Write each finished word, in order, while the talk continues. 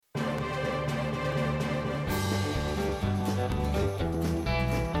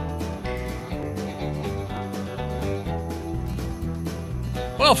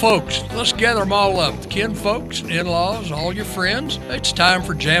Well, folks, let's gather them all up. Kin folks, in-laws, all your friends. It's time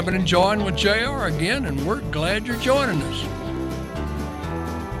for Jamming and Join with JR again, and we're glad you're joining us.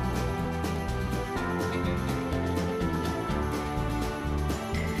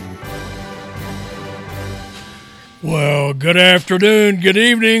 Well, good afternoon, good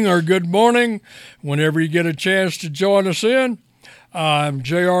evening, or good morning, whenever you get a chance to join us in. I'm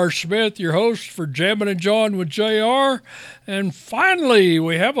J.R. Smith, your host for Jammin' and Join with J.R. And finally,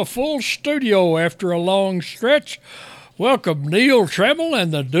 we have a full studio after a long stretch. Welcome, Neil Trammel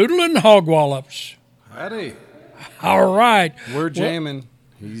and the Doodlin Hogwallops. Howdy. All right. We're jamming.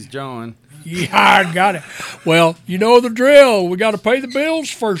 He's John. Yeah, I got it. Well, you know the drill. We got to pay the bills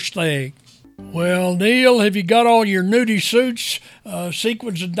first thing. Well, Neil, have you got all your nudie suits,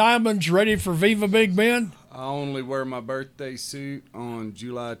 sequins and diamonds ready for Viva Big Bend? I only wear my birthday suit on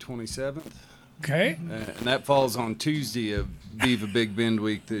July 27th. Okay. And that falls on Tuesday of Viva Big Bend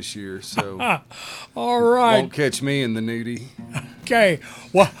week this year, so all right. Won't catch me in the nudie. Okay.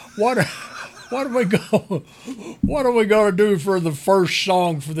 What are we going to do for the first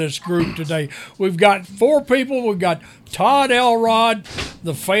song for this group today? We've got four people. We've got Todd Elrod,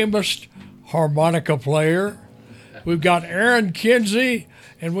 the famous harmonica player. We've got Aaron Kinsey,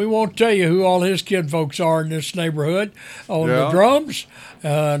 and we won't tell you who all his kinfolks are in this neighborhood, on the drums.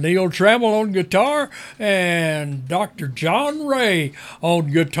 Neil Trammel on guitar, and Dr. John Ray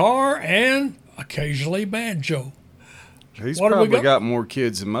on guitar and occasionally banjo. He's probably got more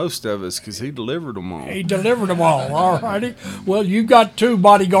kids than most of us because he delivered them all. He delivered them all righty. Well, you got two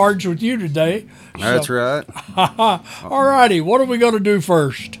bodyguards with you today. That's right. All righty. What are we going to do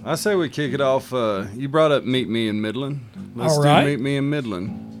first? I say we kick it off. You brought up Meet Me in Midland. Let's all right. do Meet Me in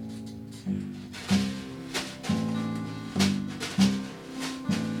Midland.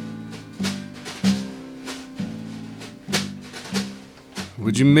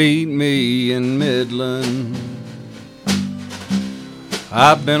 Would you meet me in Midland?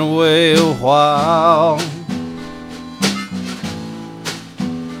 I've been away a while.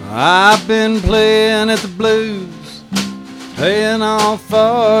 I've been playing at the blues, paying off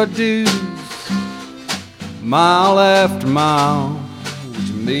our dues, mile after mile. Would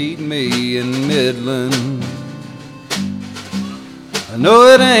you meet me in Midland? I know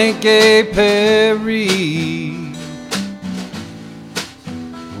it ain't Gay Perry.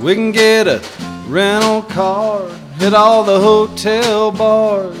 We can get a rental car, hit all the hotel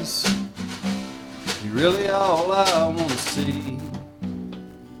bars. You're really all I want to see.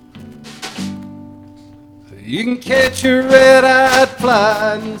 You can catch a red-eyed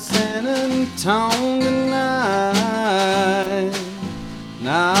flight in San Antonio tonight, and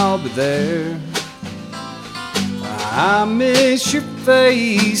I'll be there. I miss your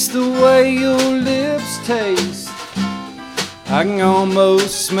face, the way your lips taste. I can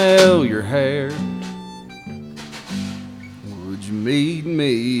almost smell your hair. Would you meet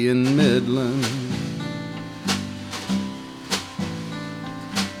me in Midland?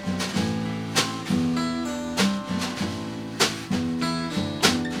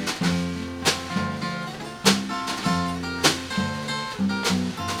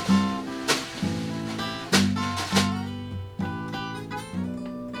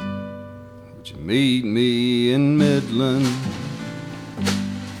 Would you meet me in Midland?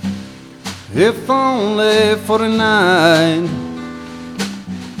 If only for tonight,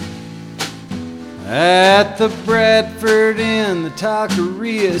 at the Bradford Inn, the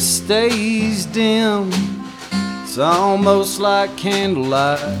taqueria stays dim. It's almost like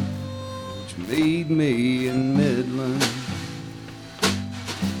candlelight. Would you meet me in Midland?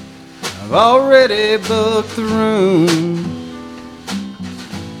 I've already booked the room.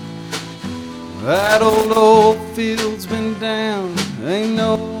 That old field's been down. Ain't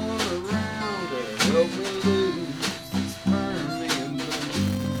no help me lose this Birmingham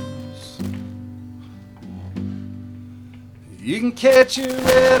blues. You can catch a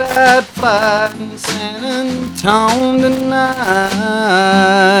red-eyed flight in San Antonio tonight,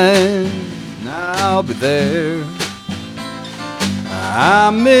 and I'll be there.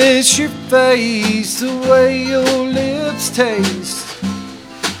 I miss your face, the way your lips taste.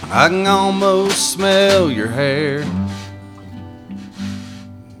 I can almost smell your hair.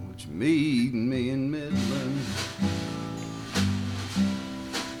 Would you meet me in Midland?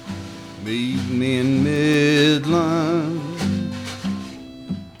 Meet me in Midland.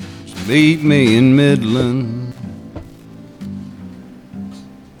 Would you meet me in Midland?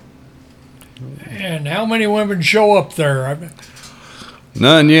 And how many women show up there?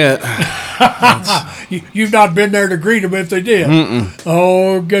 None yet. You've not been there to greet them if they did. Mm-mm.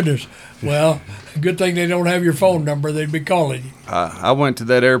 Oh, goodness. Well, Good thing they don't have your phone number. They'd be calling you. I went to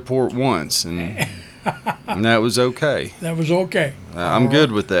that airport once, and that was okay. That was okay. I'm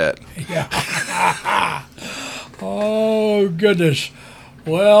good with that. Yeah. Oh, goodness.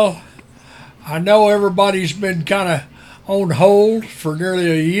 Well, I know everybody's been kind of on hold for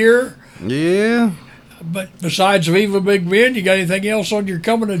nearly a year. Yeah. But besides Viva Big Ben, you got anything else on your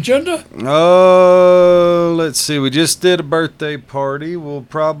coming agenda? Let's see. We just did a birthday party. We'll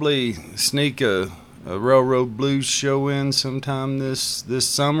probably sneak a Railroad Blues show in sometime this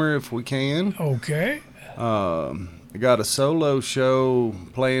summer if we can. Okay. I got a solo show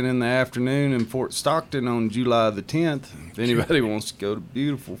playing in the afternoon in Fort Stockton on July the 10th. If anybody wants to go to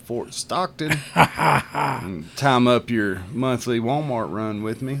beautiful Fort Stockton and time up your monthly Walmart run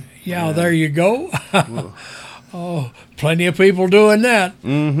with me. Yeah, there you go. Well, Oh, plenty of people doing that.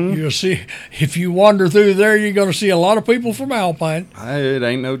 mm-hmm. You'll see, if you wander through there, you're going to see a lot of people from Alpine. It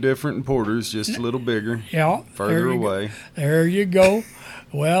ain't no different in Porter's, just a little bigger, Yeah. further away. There you go.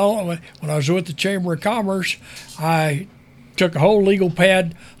 Well, when I was with the Chamber of Commerce, I took a whole legal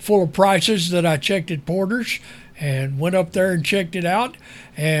pad full of prices that I checked at Porter's and went up there and checked it out,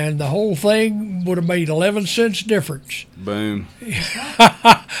 and the whole thing would have made 11 cents difference. Boom.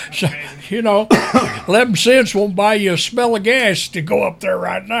 So, 11 cents won't buy you a smell of gas to go up there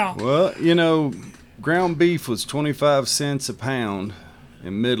right now. Well, ground beef was 25 cents a pound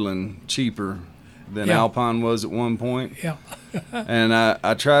in Midland, cheaper than Yeah. Alpine was at one point. Yeah. And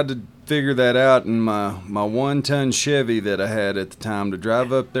I tried to figure that out in my 1-ton Chevy that I had at the time to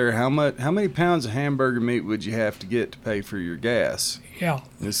drive up there. How many pounds of hamburger meat would you have to get to pay for your gas? Yeah.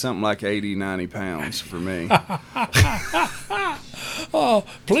 It's something like 80, 90 pounds for me. Oh,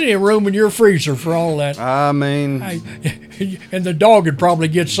 plenty of room in your freezer for all that. I mean, And the dog would probably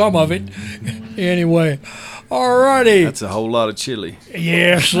get some of it. Anyway, all righty. that's a whole lot of chili.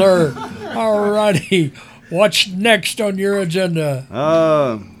 Yes, sir. All righty. What's next on your agenda?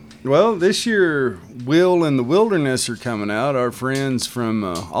 Well, this year, Will and the Wilderness are coming out. Our friends from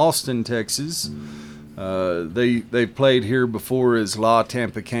Austin, Texas. They've played here before as La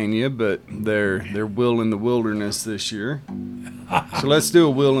Tampacania, but they're Will in the Wilderness this year. So let's do a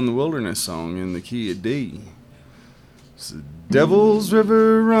Will in the Wilderness song in the key of D. So, Devil's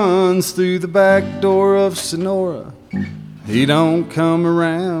River runs through the back door of Sonora. He don't come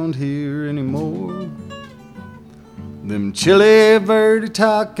around here anymore. Them chili verde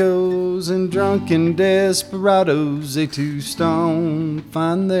tacos and drunken desperados, they too stoned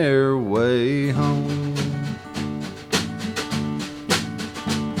find their way home.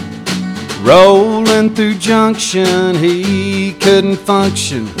 Rolling through Junction, he couldn't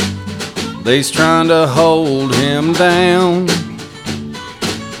function. They's trying to hold him down.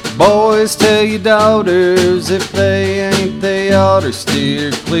 Boys, tell your daughters if they ain't, they oughter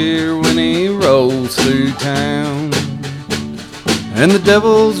steer clear when he rolls through town. And the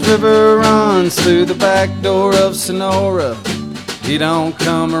Devil's River runs through the back door of Sonora. He don't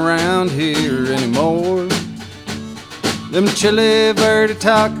come around here anymore. Them chili verde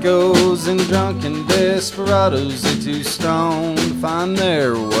tacos and drunken desperados, they too stoned to find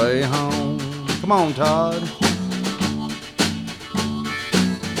their way home. Come on, Todd.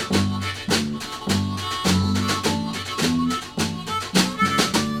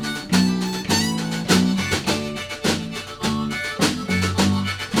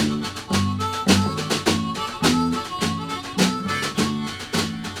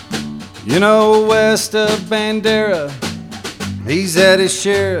 West of Bandera, he's at his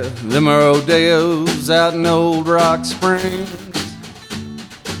share of them rodeos out in Old Rock Springs.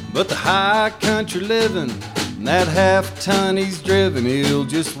 But the high country living, that half ton he's driven, he'll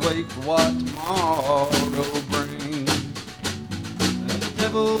just wait for what tomorrow brings. And the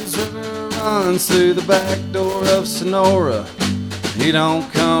Devil's River runs through the back door of Sonora. He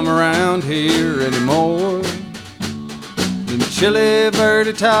don't come around here anymore. Them chili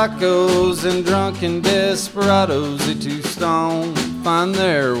verde tacos and drunken desperados, they too stoned find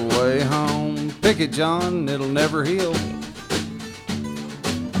their way home. Pick it, John, it'll never heal.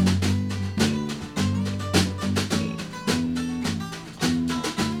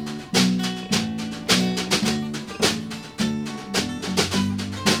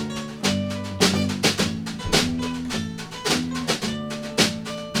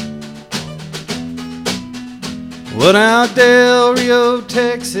 Well, now Del Rio,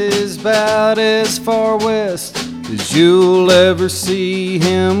 Texas, about as far west as you'll ever see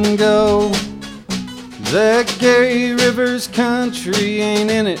him go. That Gary Rivers country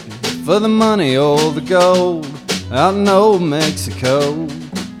ain't in it for the money or the gold out in old Mexico.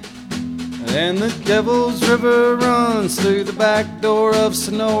 And the Devil's River runs through the back door of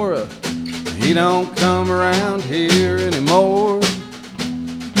Sonora. he don't come around here anymore.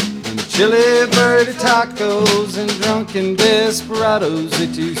 And chili birdie tacos and drunken desperados, they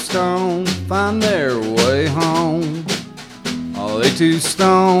too stoned to find their way home. Oh, they too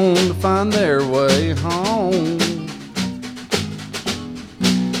stoned to find their way home.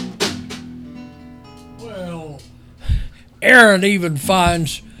 Well, Aaron even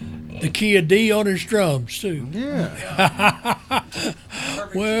finds the key of D on his drums, too. Yeah.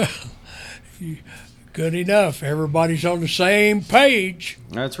 Well, good enough. Everybody's on the same page.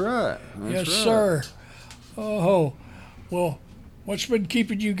 That's right. Yes, sir. Oh, well, what's been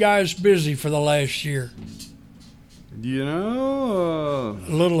keeping you guys busy for the last year? You know,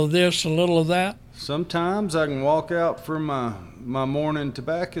 A little of this, a little of that. sometimes I can walk out for my morning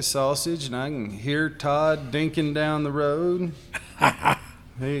tobacco sausage and I can hear Todd dinking down the road.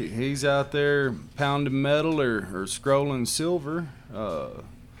 He's out there pounding metal or scrolling silver,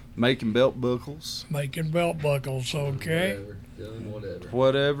 making belt buckles. Making belt buckles, okay.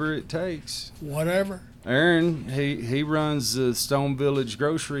 Whatever it takes. Whatever. Aaron, he runs the Stone Village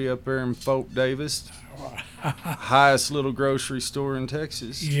Grocery up there in Fort Davis. Highest little grocery store in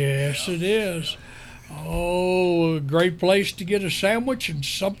Texas. Yes, it is. Oh, a great place to get a sandwich and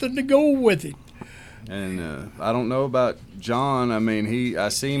something to go with it. And I don't know about John. I mean, I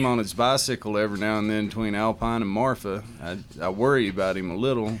see him on his bicycle every now and then between Alpine and Marfa. I worry about him a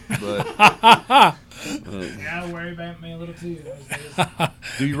little, but Yeah, I worry about me a little too.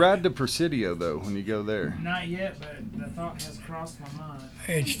 do you ride to Presidio though when you go there? Not yet, but the thought has crossed my mind.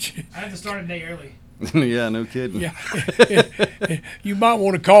 It's- I have to start a day early. Yeah, no kidding. yeah. You might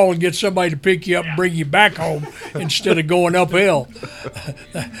want to call and get somebody to pick you up and bring you back home instead of going uphill.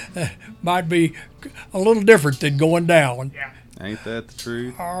 Might be a little different than going down. Yeah. Ain't that the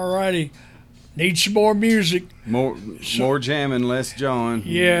truth? All righty. Need some more music. More jamming, less John.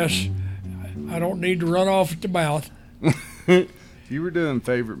 Yes. I don't need to run off at the mouth. You were doing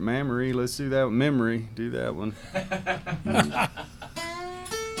favorite memory. Let's do that one. Memory. Do that one.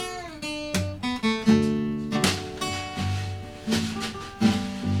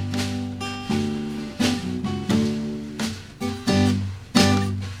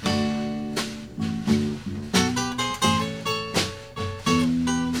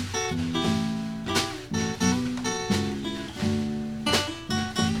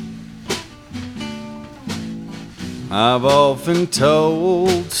 I've often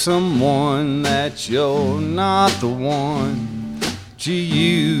told someone that you're not the one that you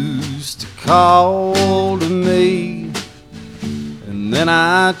used to call to me. And then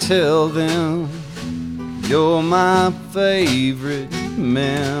I tell them you're my favorite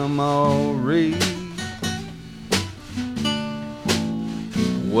memory.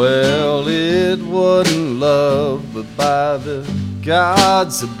 Well, it wasn't love, but by the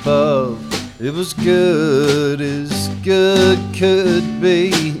gods above, it was good as good could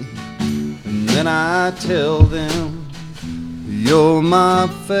be. And then I tell them you're my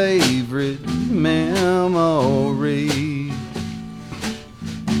favorite memory.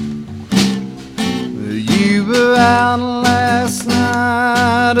 You were out last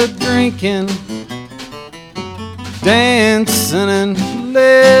night a-drinking, dancing and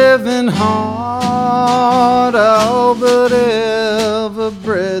living hard. Oh, but every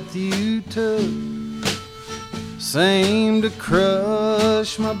breath you took seemed to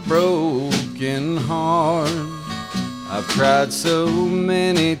crush my broken heart. I've tried so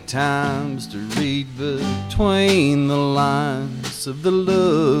many times to read between the lines of the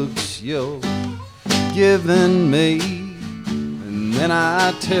looks you're giving me, and then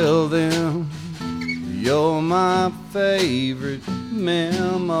I tell them you're my favorite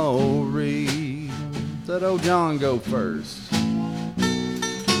memory. Let old John go first.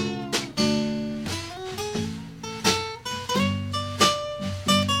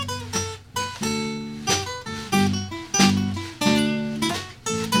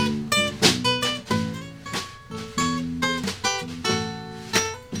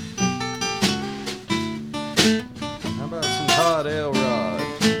 How about some Todd Elrod?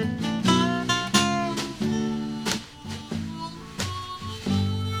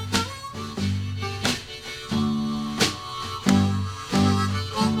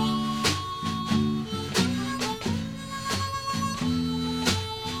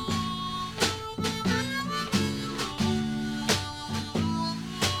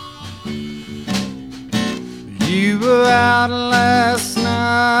 You were out last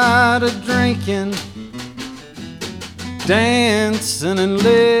night a-drinking, dancing and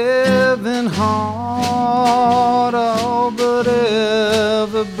living hard. Oh, but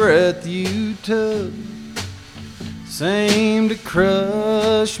every breath you took seem to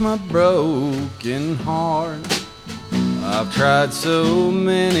crush my broken heart. I've tried so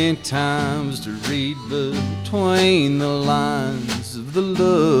many times to read between the lines of the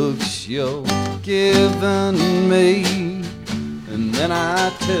looks you're giving me, and then I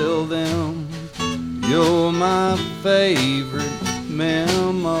tell them you're my favorite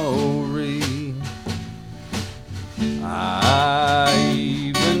memory. I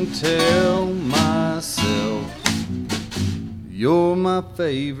even tell myself you're my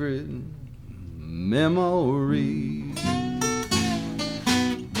favorite memory.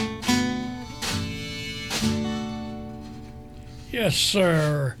 Yes,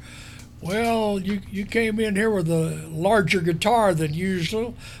 sir. Well, you came in here with a larger guitar than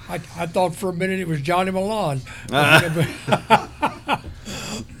usual. I thought for a minute it was Johnny Milan.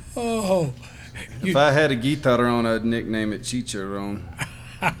 Oh. If I had a guitar on, I'd nickname it Chicharron.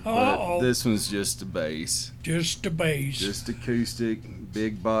 But this one's just a bass. Just a bass. Just acoustic,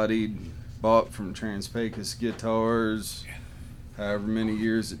 big-bodied, bought from Trans-Pecos Guitars. However many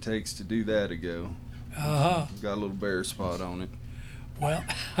years it takes to do that ago. Got a little bare spot on it. Well,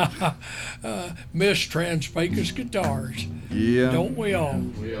 Miss Trans-Pecos Guitars. Yeah. Don't we all?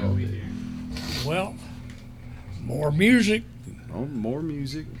 We all be here. Well, more music. Oh, more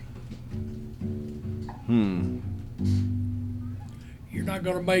music. You're not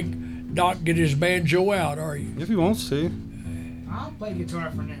going to make Doc get his banjo out, are you? If he wants to. I'll play guitar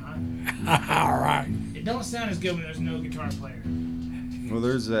for now. All right. It don't sound as good when there's no guitar player. Well,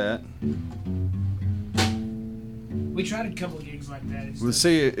 there's that. We tried a couple of gigs like that. It's Well, just-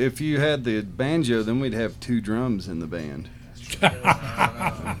 see, if you had the banjo, then we'd have 2 drums in the band.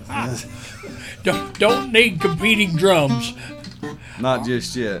 Don't need competing drums. Not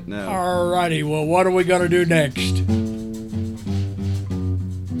just yet, no. All righty. Well, what are we going to do next?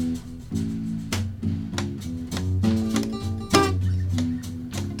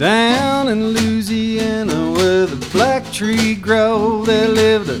 Down in Louisiana where the black tree grow, there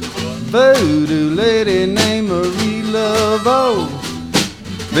lived a voodoo lady named Marie Laveau.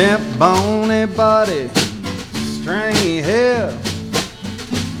 Bent bony body, stringy hair.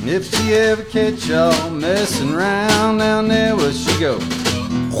 If she ever catch y'all messing around down there, where she go?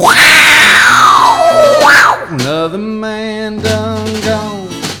 Another man done gone.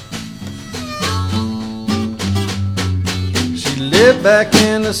 She lived back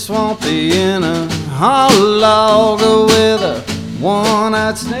in the swampy in a hollow log with a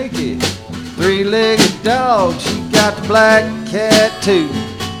one-eyed snaky, 3-legged dog. She got the black cat too,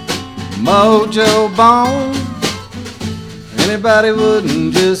 mojo bone. Anybody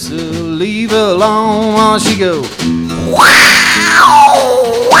wouldn't just leave her alone while she go.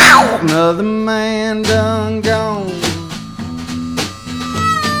 Another man done gone.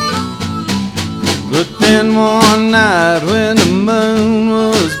 But then one night when the moon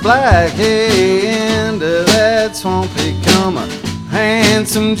was black, hey, into that swampy come a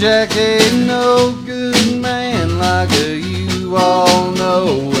handsome Jack, hey, no good man like you all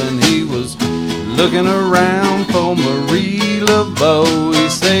know. When he was looking around for Marie Laveau, he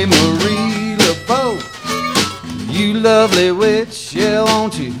say, Marie Laveau, you lovely witch, yeah,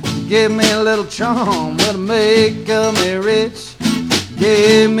 won't you give me a little charm that'll make me rich?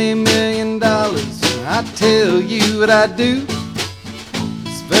 Give me $1 million, I tell you what I do.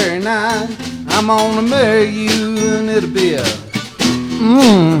 This very night I'm gonna marry you, and it'll be a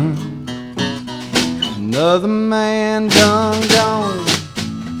another man done gone.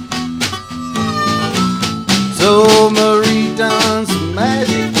 So Marie done some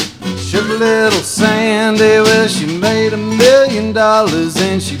magic, shook a little sandy. Well, she made $1 million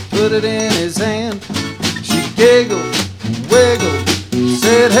and she put it in his hand. She giggled, wiggled,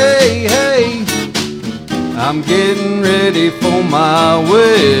 said, hey, hey, I'm getting ready for my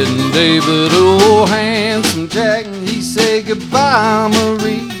wedding day. But oh, handsome Jack, he said, goodbye,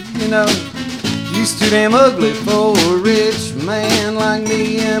 Marie. You know, you's too damn ugly for a rich man like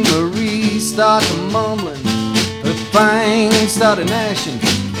me. And Marie started mumbling, her fangs started gnashing,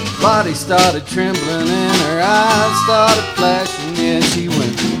 body started trembling, and her eyes started flashing. Yeah, she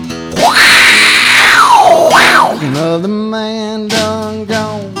went, another man done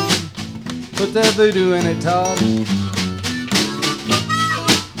gone. Put that voodoo in it, Todd.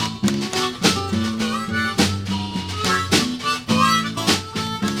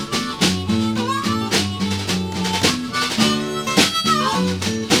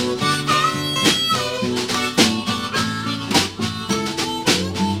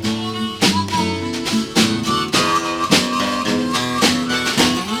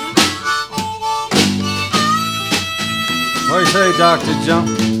 What do you say, Dr. Jump?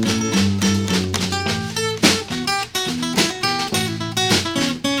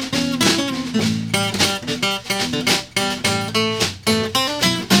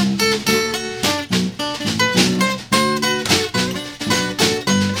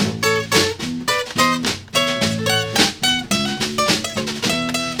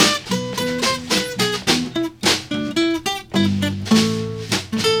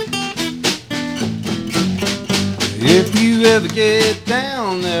 get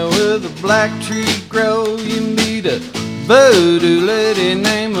down there where the black tree grow, you meet a voodoo lady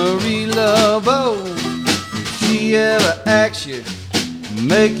named Marie Laveau. She ever asks you,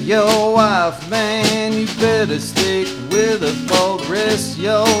 make your wife, man, you better stick with her for the rest of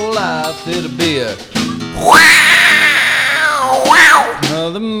your life. It'll be a wow, wow.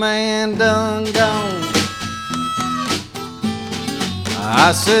 Another man done gone.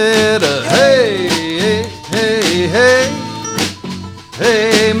 I said, hey, hey, hey, hey,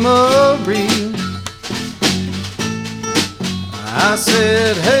 hey, Marie. I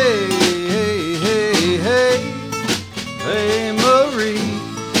said, hey, hey, hey, hey, hey, Marie.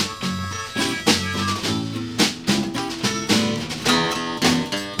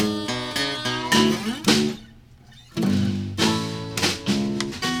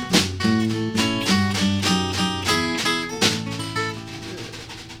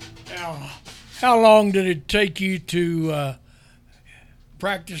 How long did it take you to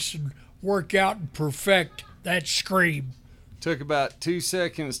practice and work out and perfect that scream? Took about 2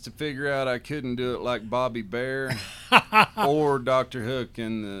 seconds to figure out I couldn't do it like Bobby Bear or Dr. Hook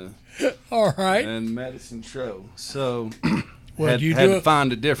in the All right. and Medicine Show. So Well, had to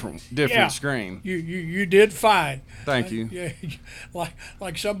find a different scream. You did fine. Thank you. Yeah,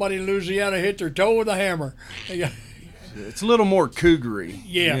 like somebody in Louisiana hit their toe with a hammer. It's a little more cougary.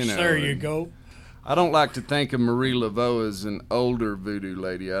 Yes, you know, there you go. I don't like to think of Marie Laveau as an older voodoo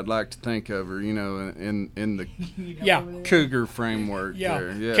lady. I'd like to think of her, you know, in the Yeah, cougar framework. yeah,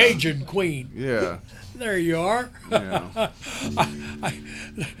 There. Yeah. Cajun Queen. Yeah. There you are. Yeah.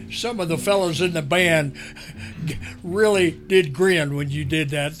 Some of the fellows in the band really did grin when you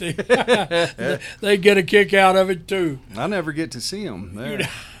did that. They get a kick out of it too. I never get to see them there.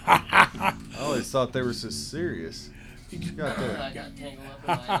 I always thought they were so serious. You got that. I got tangled up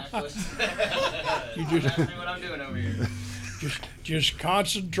in my necklace. You That's what I'm doing over here. just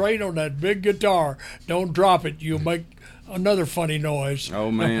concentrate on that big guitar. Don't drop it. You'll make another funny noise. Oh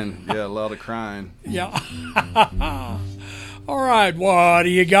man, yeah, a lot of crying. Yeah. All right, what do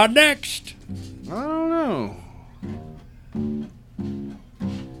you got next? I don't know.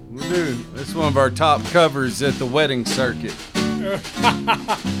 We'll do. It's one of our top covers at the wedding circuit. You're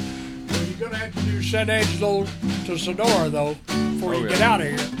gonna have to do San Angelo to Sonora though before you yeah. get out of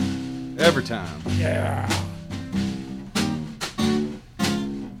here. Every time. Yeah.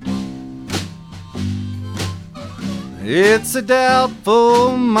 It's a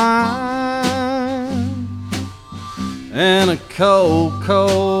doubtful mind and a cold,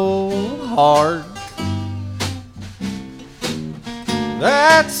 cold heart.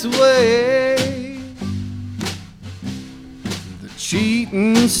 That's the way the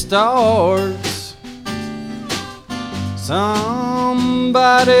cheating starts.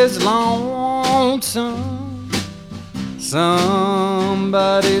 Somebody's lonesome,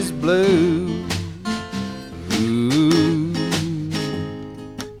 somebody's blue.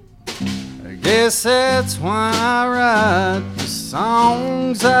 I guess that's why I write the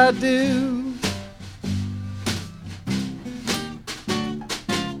songs I do.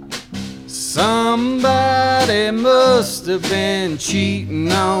 Somebody must have been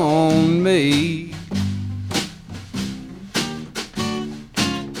cheating on me.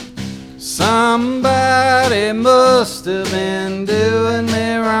 Somebody must have been doing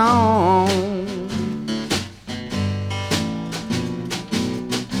me wrong.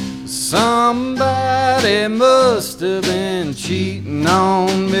 Somebody must have been cheating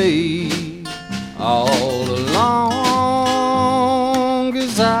on me all along,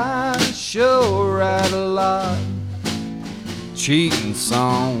 'cause I sure write a lot of cheating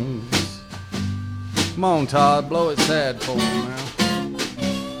songs. Come on, Todd, blow it sad for me now.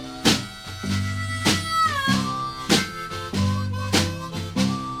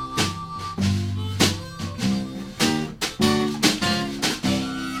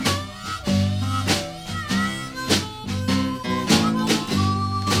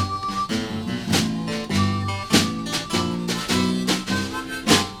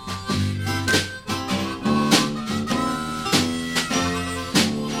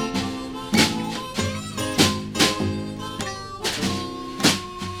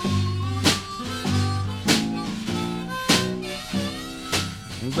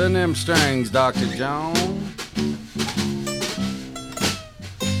 Been them strings, Dr. John.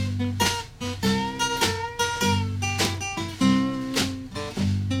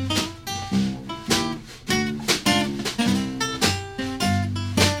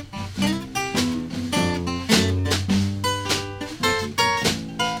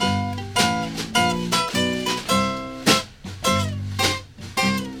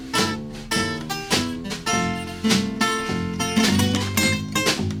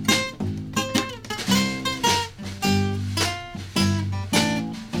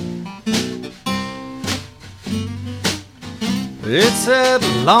 It's that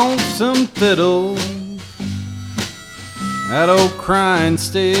lonesome fiddle, that old crying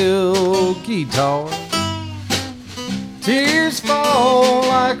steel guitar. Tears fall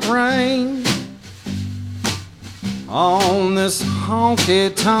like rain on this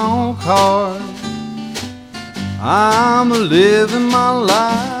honky-tonk heart. I'm living my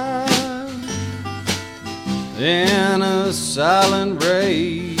life in a silent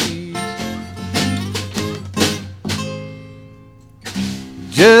rage,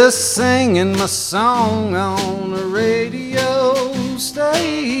 just singing my song on a radio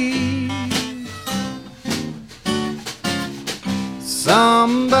stage.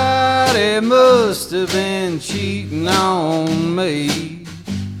 Somebody must have been cheating on me.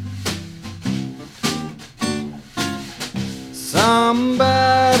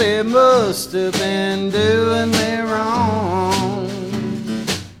 Somebody must have been doing me wrong.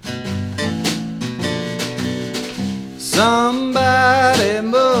 Somebody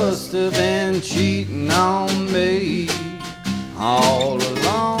must have been cheating on me all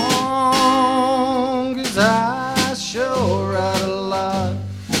along, 'cause I sure write a lot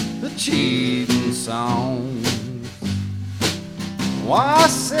of cheating songs. Why, I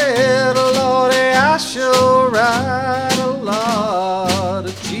said, Lordy, I sure write a lot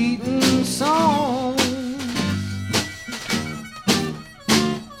of cheating songs.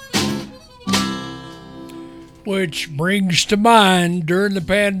 Which brings to mind, during the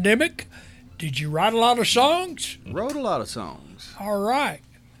pandemic, did you write a lot of songs? Wrote a lot of songs. All right.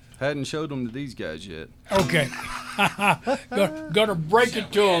 Hadn't showed them to these guys yet. Okay. Gonna break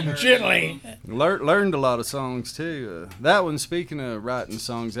it to them gently. Learned a lot of songs too. That one, speaking of writing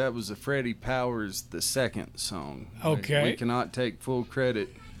songs, that was a Freddie Powers the second song. Okay. We cannot take full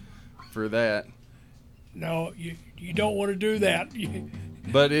credit for that. No, you don't want to do that.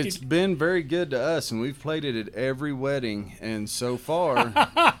 But it's been very good to us, and we've played it at every wedding, and so far,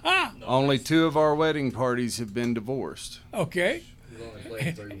 only 2 of our wedding parties have been divorced. Okay. We've only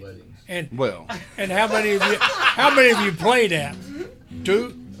played 3 weddings. And Well, how many of you played at?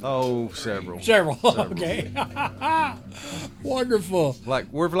 2? oh, several. Several. Okay. Wonderful.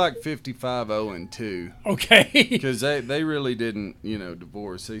 We're like 55-0-2. Okay. Because they really didn't,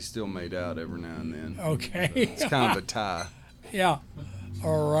 divorce. They still made out every now and then. Okay. It's kind of a tie. Yeah.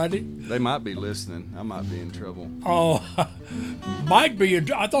 All righty. They might be listening. I might be in trouble. Oh, might be.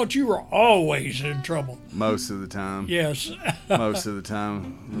 I thought you were always in trouble. Most of the time. Yes. Most of the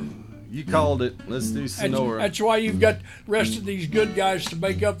time. You called it. Let's do Sonora. That's why you've got the rest of these good guys to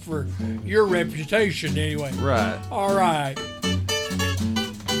make up for your reputation anyway. Right. All right.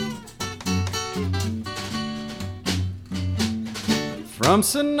 From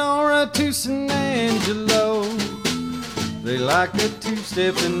Sonora to San Angelo, they like a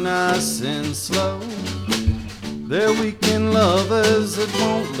two-stepping nice and slow. They're weekend lovers that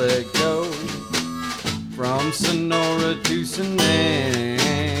won't let go. From Sonora to San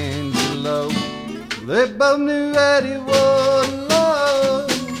Angelo, they both knew that it wasn't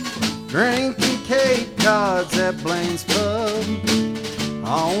love. Drinking Cape Cods at Blaine's Pub,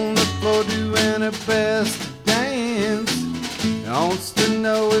 on the floor doing her best to dance. Wants to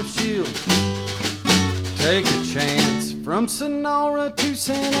know if she'll take a chance. From Sonora to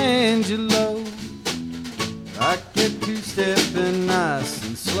San Angelo, I kept two-stepping nice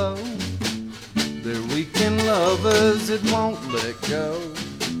and slow. They're weekend lovers that won't let go.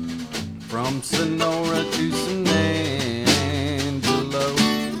 From Sonora to San Angelo,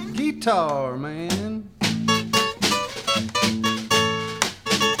 guitar man.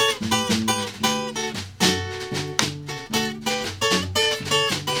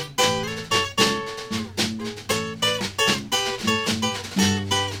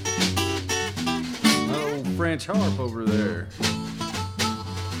 French harp over there.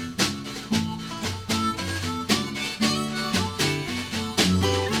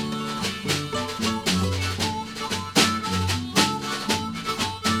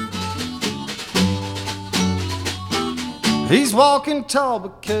 He's walking tall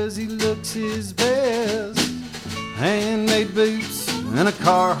because he looks his best. Handmade boots and a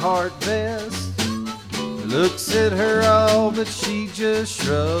Carhartt vest. Looks at her all, but she just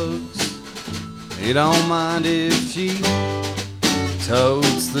shrugs. He don't mind if she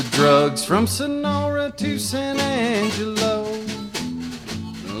totes the drugs. From Sonora to San Angelo,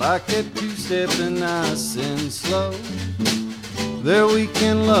 like that two-stepping nice and slow. They're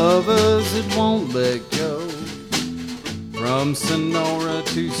weekend lovers that won't let go. From Sonora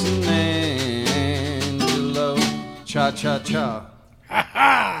to San Angelo, cha-cha-cha. Ha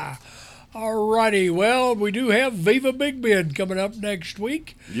ha! All right. righty. Well, we do have Viva Big Ben coming up next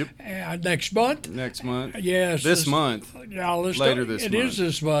week. Yep. Next month. Next month. Yes. This month. Now, Later this month. It is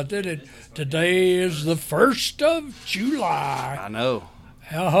this month, isn't it? Today is the 1st of July. I know.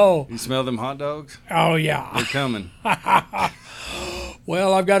 Oh, You smell them hot dogs? oh yeah. They're coming.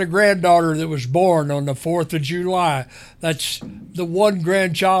 Well, I've got a granddaughter that was born on the 4th of July. That's the one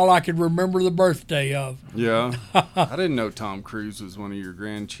grandchild I can remember the birthday of. Yeah. I didn't know Tom Cruise was one of your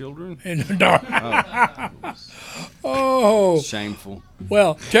grandchildren. And oh, Shameful.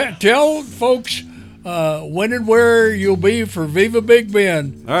 well, tell folks when and where you'll be for Viva Big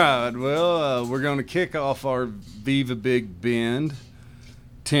Ben. All right. Well, we're going to kick off our Viva Big Bend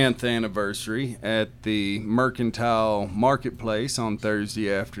 10th anniversary at the Mercantile Marketplace on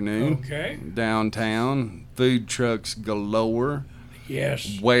Thursday afternoon. Okay. Downtown, food trucks galore,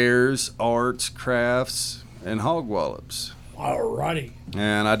 Yes. wares, arts, crafts, and Hogwallops. All righty.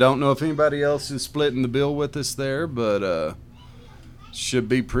 And I don't know if anybody else is splitting the bill with us there, but should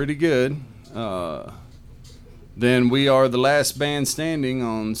be pretty good. Then we are the last band standing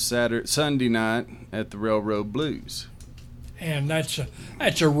on Sunday night at the Railroad Blues. And that's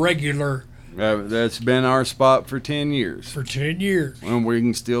a regular That's been our spot for 10 years. for 10 years. And we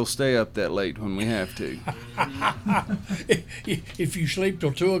can still stay up that late when we have to, If you sleep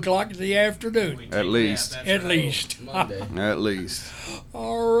till 2 o'clock in the afternoon, at least. at least. At least.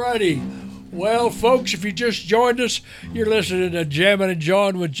 All righty. Well, folks, if you just joined us, you're listening to Jammin' and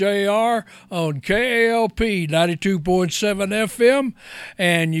John with JR on KALP 92.7 FM,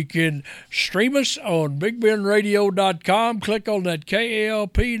 and you can stream us on BigBenRadio.com. Click on that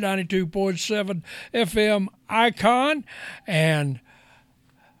KALP 92.7 FM icon, and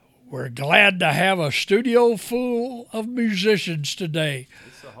we're glad to have a studio full of musicians today.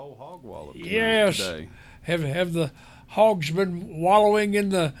 It's the whole Hogwallop Yes. today. Have the hogs been wallowing in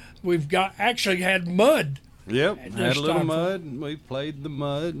the? We've got actually had mud. Yep, This had a little time. mud. We played the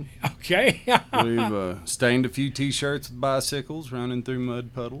mud. Okay. We've stained a few T-shirts with bicycles running through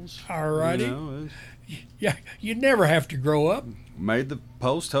mud puddles. All righty. You know, Yeah, you never have to grow up made the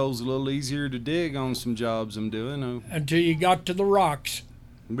post holes a little easier to dig on some jobs I'm doing. until you got to the rocks.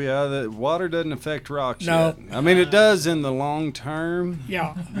 Yeah, the water doesn't affect rocks No. yet. I mean, it does in the long term,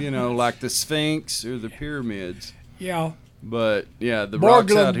 Yeah, you know, like the Sphinx or the pyramids. yeah. But, yeah, the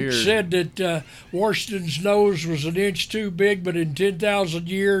rocks out here. Borglum said that Washington's nose was an inch too big, but in 10,000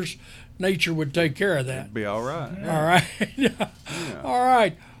 years, nature would take care of that. Be all right. All right. All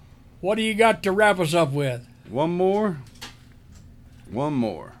right. What do you got to wrap us up with? One more. Well,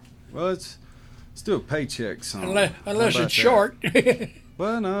 let's do a paycheck song. Unless How about it's that? short.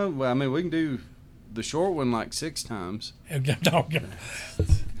 Well, no. I mean, we can do the short one like 6 times.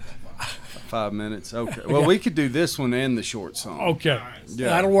 5 minutes. Okay. Well, we could do this one and the short song. Okay. Yeah,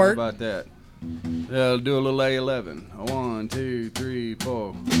 That'll work. How about that? Yeah, I'll do a little A11. 1, 2, 3,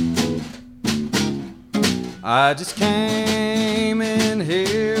 4. I just came in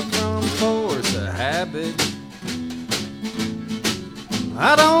here from force of habit.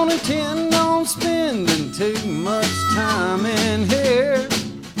 I don't intend on spending too much time in here,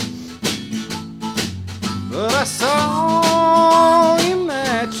 but I saw you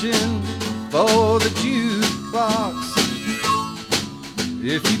matching for the jukebox.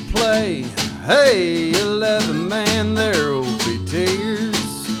 If you play, hey, 11 man, there will be tears.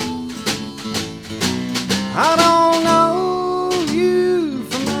 I don't know you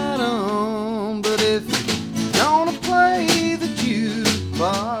from Adam, but if you're gonna play the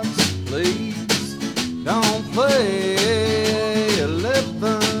jukebox, please don't play 11.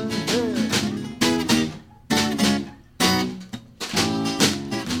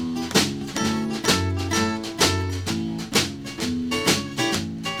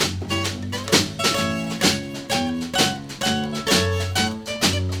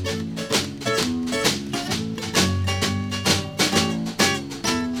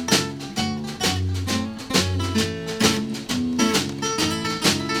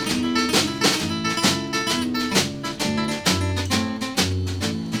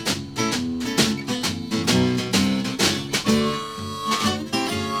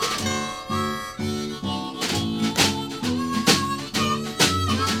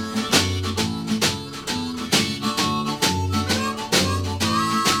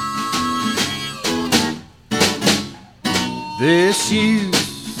 This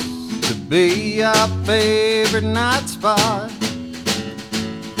used to be our favorite night spot.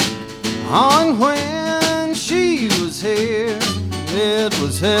 On when she was here, it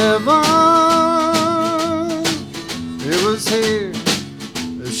was heaven. It was here.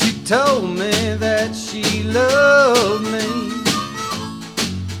 She told me that she loved me.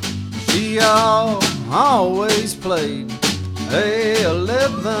 We all always played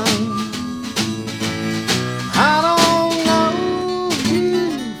A11. I don't know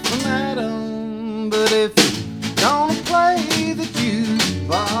you from Adam, but if you're gonna play the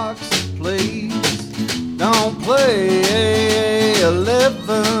jukebox, please don't play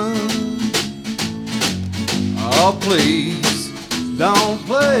A11. Oh, please don't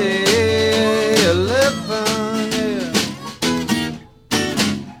play A11.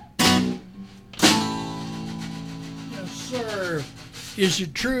 Yes, sir. Is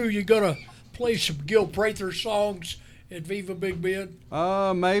it true you're going to play some Gil Prather songs at Viva Big Bend?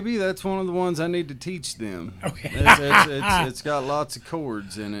 Maybe that's one of the ones I need to teach them. Okay. It's got lots of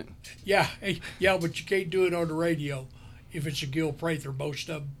chords in it. Yeah, yeah, but you can't do it on the radio if it's a Gil Prather, most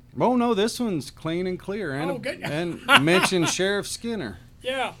of them. Oh no, this one's clean and clear, and Okay. and mention Sheriff Skinner.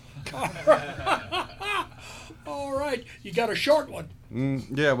 Yeah. All right. You got a short one.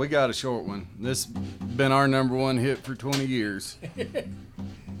 Yeah, we got a short one. This been our number one hit for 20 years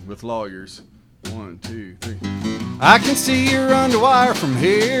with lawyers. 1, 2, 3. I can see your underwire from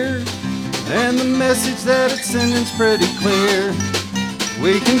here, and the message that it's sending's pretty clear.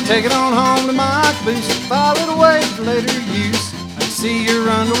 We can take it on home to my booth, file it away for later use. I can see your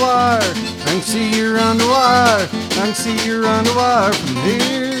underwire, I can see your underwire, I can see your underwire from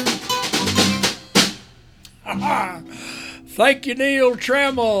here. Thank you, Neil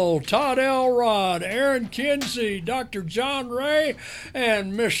Trammel, Todd Elrod, Aaron Kinsey, Dr. John Ray,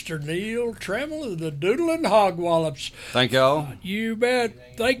 and Mr. Neil Trammel of the Doodlin Hogwallops. Thank y'all. You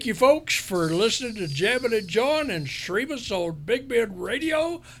bet. Thank you, folks, for listening to Jabbin' and John and stream us on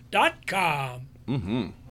BigBendRadio.com.